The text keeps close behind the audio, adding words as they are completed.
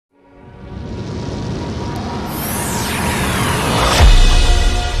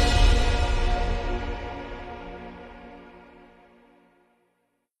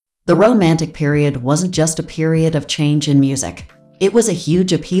The Romantic period wasn't just a period of change in music. It was a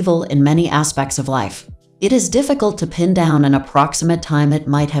huge upheaval in many aspects of life. It is difficult to pin down an approximate time it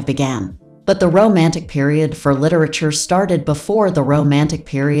might have began. But the Romantic period for literature started before the Romantic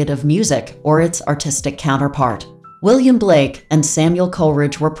period of music or its artistic counterpart. William Blake and Samuel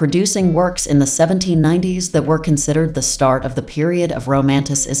Coleridge were producing works in the 1790s that were considered the start of the period of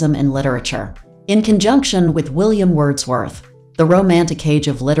Romanticism in literature. In conjunction with William Wordsworth, the Romantic age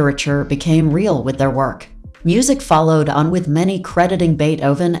of literature became real with their work. Music followed on, with many crediting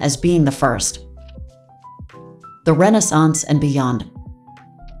Beethoven as being the first. The Renaissance and beyond.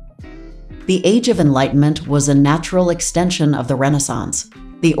 The Age of Enlightenment was a natural extension of the Renaissance.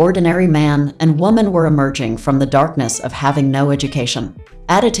 The ordinary man and woman were emerging from the darkness of having no education.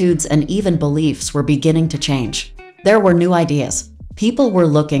 Attitudes and even beliefs were beginning to change. There were new ideas. People were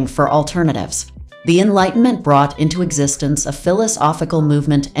looking for alternatives. The Enlightenment brought into existence a philosophical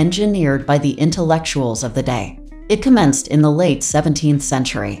movement engineered by the intellectuals of the day. It commenced in the late 17th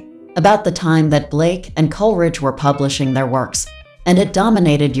century, about the time that Blake and Coleridge were publishing their works, and it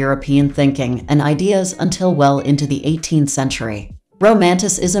dominated European thinking and ideas until well into the 18th century.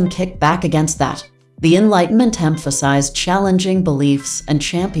 Romanticism kicked back against that. The Enlightenment emphasized challenging beliefs and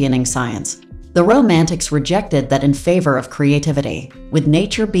championing science. The Romantics rejected that in favor of creativity, with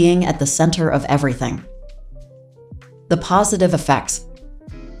nature being at the center of everything. The positive effects.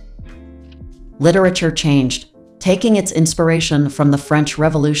 Literature changed. Taking its inspiration from the French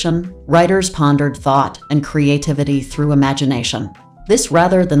Revolution, writers pondered thought and creativity through imagination. This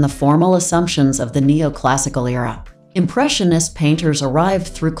rather than the formal assumptions of the neoclassical era. Impressionist painters arrived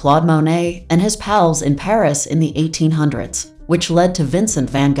through Claude Monet and his pals in Paris in the 1800s, which led to Vincent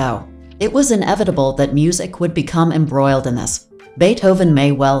van Gogh. It was inevitable that music would become embroiled in this. Beethoven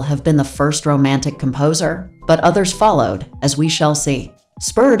may well have been the first Romantic composer, but others followed, as we shall see,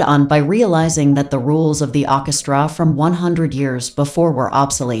 spurred on by realizing that the rules of the orchestra from 100 years before were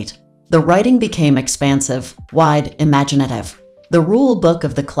obsolete. The writing became expansive, wide, imaginative. The rule book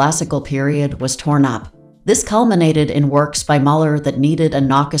of the classical period was torn up. This culminated in works by Mahler that needed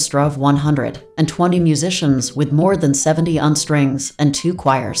an orchestra of 120 musicians with more than 70 on strings and 2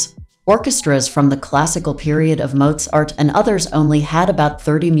 choirs. Orchestras from the classical period of Mozart and others only had about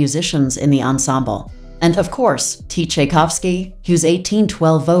 30 musicians in the ensemble. And of course, Tchaikovsky, whose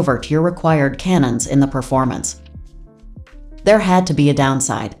 1812 overture required cannons in the performance. There had to be a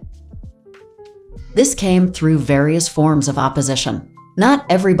downside. This came through various forms of opposition. Not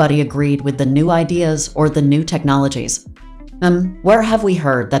everybody agreed with the new ideas or the new technologies. Where have we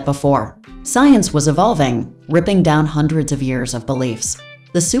heard that before? Science was evolving, ripping down hundreds of years of beliefs.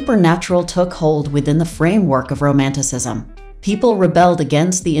 The supernatural took hold within the framework of Romanticism. People rebelled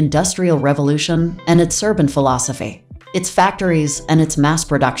against the Industrial Revolution and its urban philosophy, its factories and its mass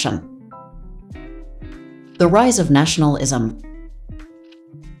production. The rise of nationalism.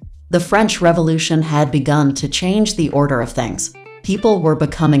 The French Revolution had begun to change the order of things. People were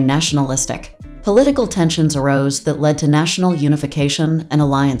becoming nationalistic. Political tensions arose that led to national unification and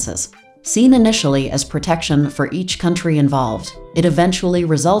alliances. Seen initially as protection for each country involved, it eventually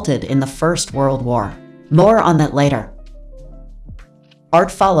resulted in the First World War. More on that later.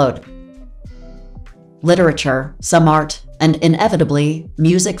 Art followed. Literature, some art, and inevitably,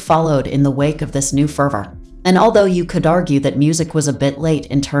 music followed in the wake of this new fervor. And although you could argue that music was a bit late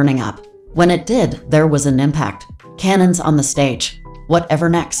in turning up, when it did, there was an impact. Cannons on the stage. Whatever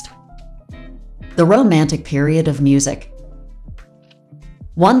next? The Romantic period of music.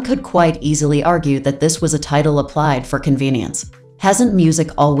 One could quite easily argue that this was a title applied for convenience. Hasn't music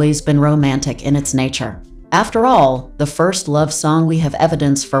always been romantic in its nature? After all, the first love song we have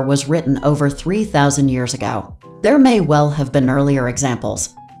evidence for was written over 3,000 years ago. There may well have been earlier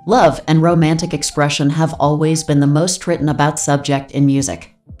examples. Love and romantic expression have always been the most written about subject in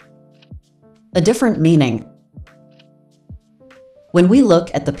music. A different meaning. When we look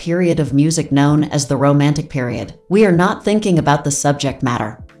at the period of music known as the Romantic period, we are not thinking about the subject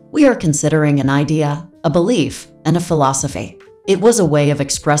matter. We are considering an idea, a belief, and a philosophy. It was a way of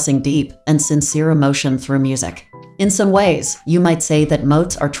expressing deep and sincere emotion through music. In some ways, you might say that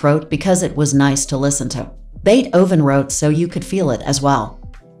Mozart wrote because it was nice to listen to. Beethoven wrote so you could feel it as well.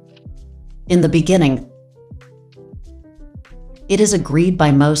 In the beginning, it is agreed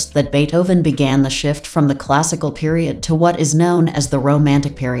by most that Beethoven began the shift from the classical period to what is known as the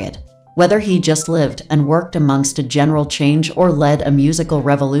Romantic period. Whether he just lived and worked amongst a general change or led a musical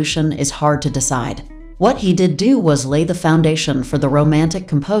revolution is hard to decide. What he did do was lay the foundation for the Romantic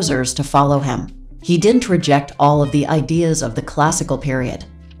composers to follow him. He didn't reject all of the ideas of the classical period.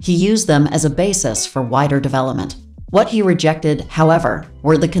 He used them as a basis for wider development. What he rejected, however,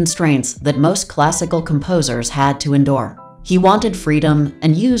 were the constraints that most classical composers had to endure. He wanted freedom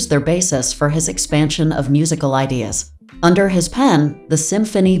and used their basis for his expansion of musical ideas. Under his pen, the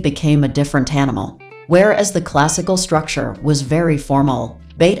symphony became a different animal. Whereas the classical structure was very formal,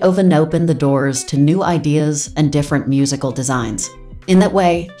 Beethoven opened the doors to new ideas and different musical designs. In that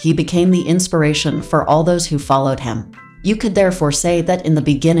way, he became the inspiration for all those who followed him. You could therefore say that in the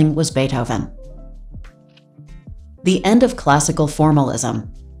beginning was Beethoven. The end of classical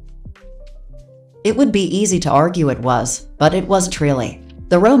formalism. It would be easy to argue it was, but it wasn't really.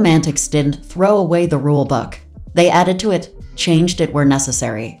 The Romantics didn't throw away the rule book. They added to it, changed it where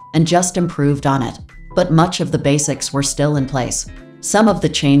necessary, and just improved on it. But much of the basics were still in place. Some of the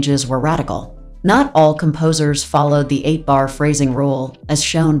changes were radical. Not all composers followed the 8-bar phrasing rule, as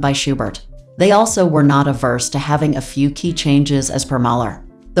shown by Schubert. They also were not averse to having a few key changes as per Mahler.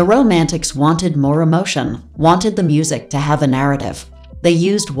 The Romantics wanted more emotion, wanted the music to have a narrative. They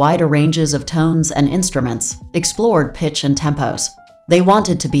used wider ranges of tones and instruments, explored pitch and tempos. They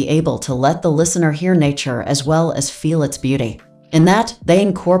wanted to be able to let the listener hear nature as well as feel its beauty. In that, they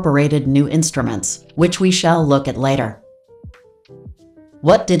incorporated new instruments, which we shall look at later.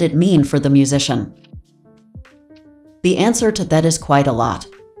 What did it mean for the musician? The answer to that is quite a lot.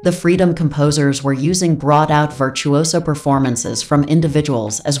 The freedom composers were using brought-out virtuoso performances from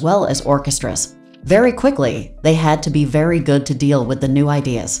individuals as well as orchestras. Very quickly, they had to be very good to deal with the new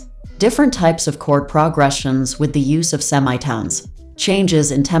ideas. Different types of chord progressions with the use of semitones.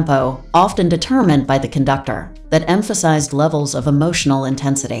 Changes in tempo, often determined by the conductor, that emphasized levels of emotional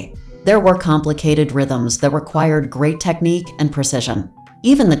intensity. There were complicated rhythms that required great technique and precision.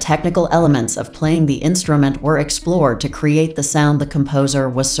 Even the technical elements of playing the instrument were explored to create the sound the composer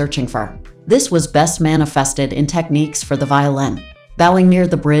was searching for. This was best manifested in techniques for the violin. Bowing near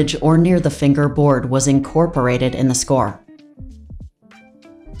the bridge or near the fingerboard was incorporated in the score.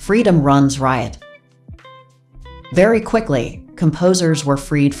 Freedom runs riot. Very quickly, composers were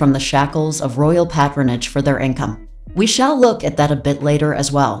freed from the shackles of royal patronage for their income. We shall look at that a bit later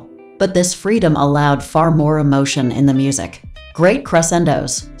as well, but this freedom allowed far more emotion in the music. Great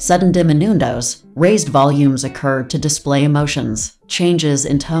crescendos, sudden diminuendos, raised volumes occurred to display emotions, changes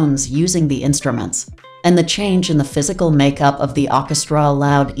in tones using the instruments. And the change in the physical makeup of the orchestra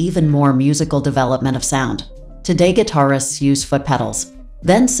allowed even more musical development of sound. Today guitarists use foot pedals.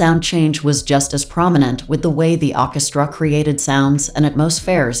 Then sound change was just as prominent with the way the orchestra created sounds and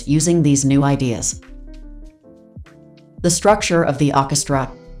atmospheres using these new ideas. The structure of the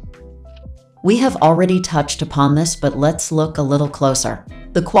orchestra. We have already touched upon this, but let's look a little closer.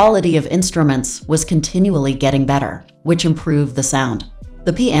 The quality of instruments was continually getting better, which improved the sound.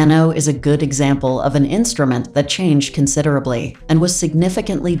 The piano is a good example of an instrument that changed considerably and was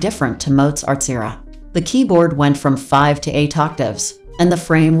significantly different to Mozart's era. The keyboard went from 5 to 8 octaves, and the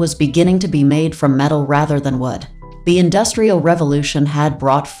frame was beginning to be made from metal rather than wood. The Industrial Revolution had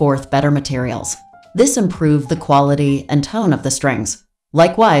brought forth better materials. This improved the quality and tone of the strings.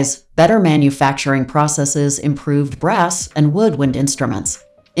 Likewise, better manufacturing processes improved brass and woodwind instruments.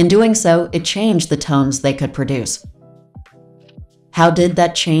 In doing so, it changed the tones they could produce. How did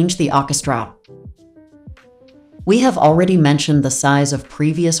that change the orchestra? We have already mentioned the size of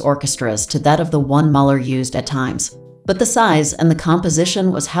previous orchestras to that of the one Mahler used at times. But the size and the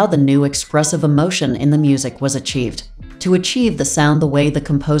composition was how the new expressive emotion in the music was achieved. To achieve the sound the way the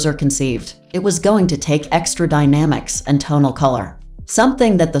composer conceived, it was going to take extra dynamics and tonal color.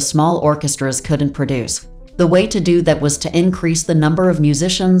 Something that the small orchestras couldn't produce. The way to do that was to increase the number of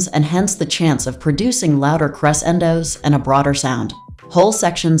musicians and hence the chance of producing louder crescendos and a broader sound. Whole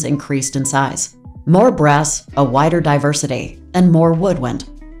sections increased in size. More brass, a wider diversity, and more woodwind.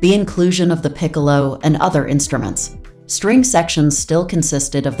 The inclusion of the piccolo and other instruments. String sections still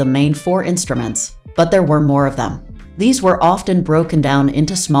consisted of the main 4 instruments, but there were more of them. These were often broken down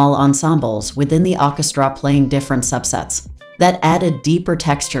into small ensembles within the orchestra playing different subsets. That added deeper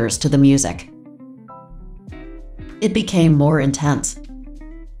textures to the music. It became more intense.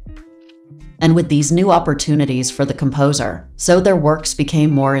 And with these new opportunities for the composer, so their works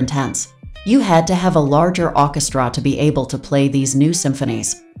became more intense. You had to have a larger orchestra to be able to play these new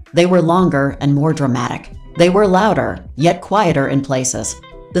symphonies. They were longer and more dramatic. They were louder, yet quieter in places.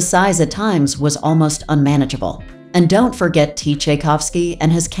 The size at times was almost unmanageable. And don't forget Tchaikovsky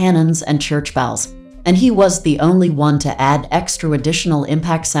and his cannons and church bells. And he was the only one to add extra additional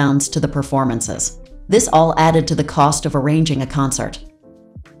impact sounds to the performances. This all added to the cost of arranging a concert.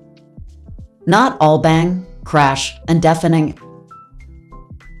 Not all bang, crash, and deafening.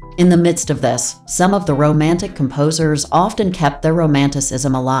 In the midst of this, some of the Romantic composers often kept their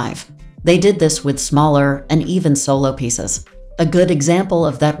Romanticism alive. They did this with smaller and even solo pieces. A good example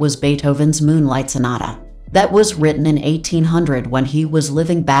of that was Beethoven's Moonlight Sonata. That was written in 1800 when he was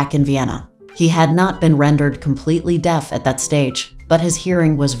living back in Vienna. He had not been rendered completely deaf at that stage, but his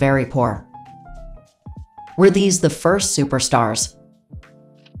hearing was very poor. Were these the first superstars?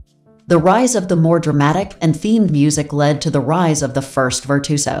 The rise of the more dramatic and themed music led to the rise of the first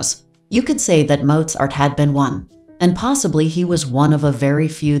virtuosos. You could say that Mozart had been one, and possibly he was one of a very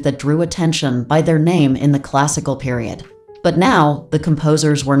few that drew attention by their name in the classical period. But now, the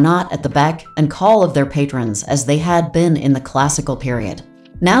composers were not at the beck and call of their patrons as they had been in the classical period.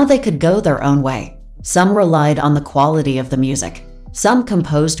 Now they could go their own way. Some relied on the quality of the music. Some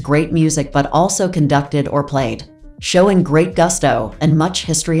composed great music but also conducted or played, showing great gusto and much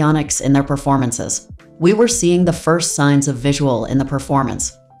histrionics in their performances. We were seeing the first signs of visual in the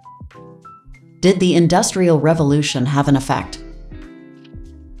performance. Did the Industrial Revolution have an effect?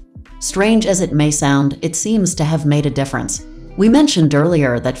 Strange as it may sound, it seems to have made a difference. We mentioned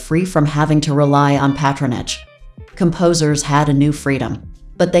earlier that free from having to rely on patronage, composers had a new freedom,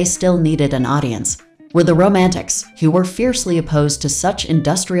 but they still needed an audience. Were the Romantics, who were fiercely opposed to such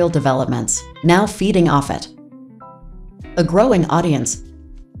industrial developments, now feeding off it? A growing audience.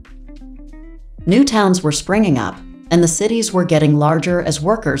 New towns were springing up, and the cities were getting larger as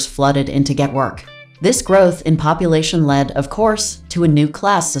workers flooded in to get work. This growth in population led, of course, to a new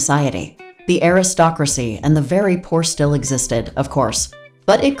class society. The aristocracy and the very poor still existed, of course,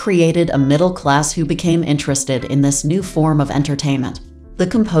 but it created a middle class who became interested in this new form of entertainment. The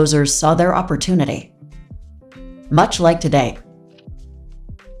composers saw their opportunity. Much like today,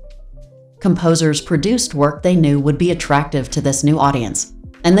 composers produced work they knew would be attractive to this new audience,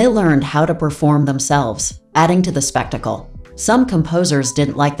 and they learned how to perform themselves, adding to the spectacle. Some composers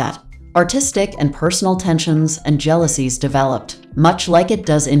didn't like that. Artistic and personal tensions and jealousies developed, much like it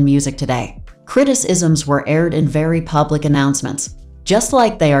does in music today. Criticisms were aired in very public announcements, just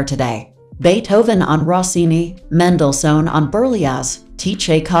like they are today. Beethoven on Rossini, Mendelssohn on Berlioz,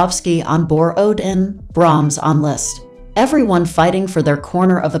 Tchaikovsky on Borodin, Brahms on Liszt. Everyone fighting for their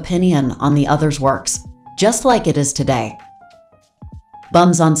corner of opinion on the other's works, just like it is today.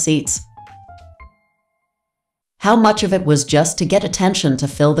 Bums on seats. How much of it was just to get attention to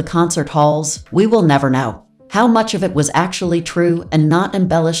fill the concert halls, we will never know. How much of it was actually true and not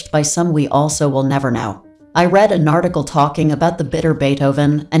embellished by some, we also will never know. I read an article talking about the bitter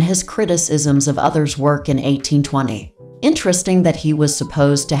Beethoven and his criticisms of others' work in 1820. Interesting that he was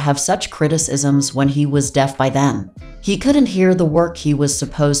supposed to have such criticisms when he was deaf by then. He couldn't hear the work he was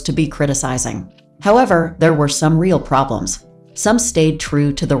supposed to be criticizing. However, there were some real problems. Some stayed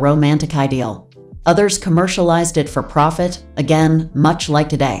true to the Romantic ideal. Others commercialized it for profit, again, much like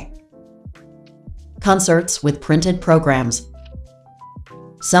today. Concerts with printed programs.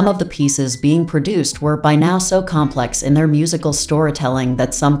 Some of the pieces being produced were by now so complex in their musical storytelling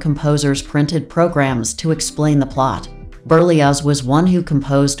that some composers printed programs to explain the plot. Berlioz was one who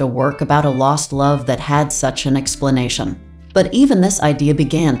composed a work about a lost love that had such an explanation. But even this idea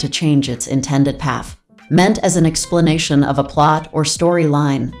began to change its intended path. Meant as an explanation of a plot or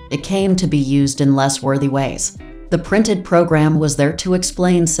storyline, it came to be used in less worthy ways. The printed program was there to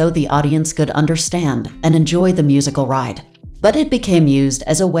explain so the audience could understand and enjoy the musical ride. But it became used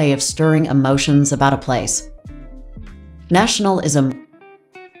as a way of stirring emotions about a place. Nationalism.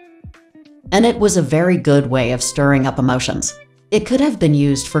 And it was a very good way of stirring up emotions. It could have been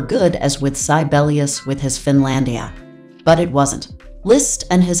used for good, as with Sibelius with his Finlandia. But it wasn't. Liszt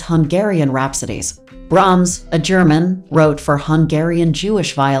and his Hungarian Rhapsodies. Brahms, a German, wrote for Hungarian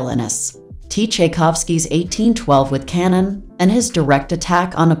Jewish violinists. Tchaikovsky's 1812 with Canon, and his direct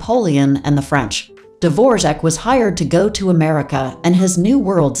attack on Napoleon and the French. Dvorak was hired to go to America, and his New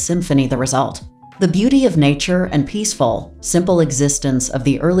World Symphony the result. The beauty of nature and peaceful, simple existence of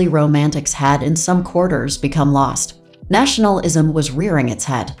the early Romantics had in some quarters become lost. Nationalism was rearing its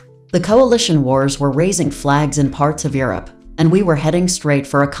head. The coalition wars were raising flags in parts of Europe, and we were heading straight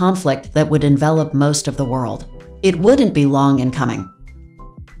for a conflict that would envelop most of the world. It wouldn't be long in coming.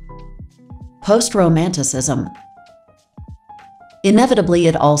 Post-Romanticism. Inevitably,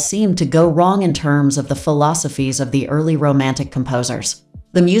 it all seemed to go wrong in terms of the philosophies of the early Romantic composers.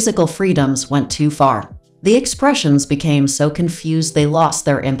 The musical freedoms went too far. The expressions became so confused they lost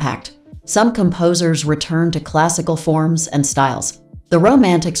their impact. Some composers returned to classical forms and styles. The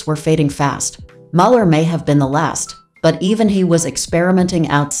Romantics were fading fast. Mahler may have been the last, but even he was experimenting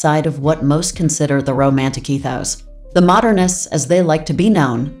outside of what most consider the Romantic ethos. The Modernists, as they like to be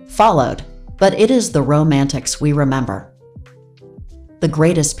known, followed, but it is the Romantics we remember. The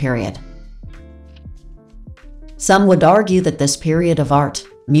greatest period. Some would argue that this period of art,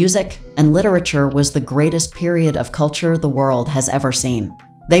 music, and literature was the greatest period of culture the world has ever seen.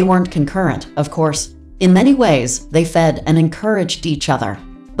 They weren't concurrent, of course. In many ways, they fed and encouraged each other.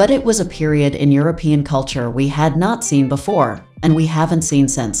 But it was a period in European culture we had not seen before, and we haven't seen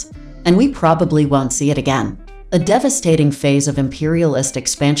since. And we probably won't see it again. A devastating phase of imperialist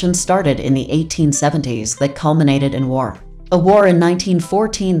expansion started in the 1870s that culminated in war. A war in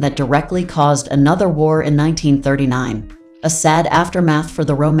 1914 that directly caused another war in 1939. A sad aftermath for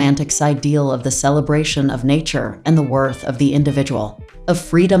the Romantics' ideal of the celebration of nature and the worth of the individual, of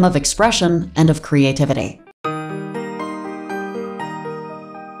freedom of expression and of creativity.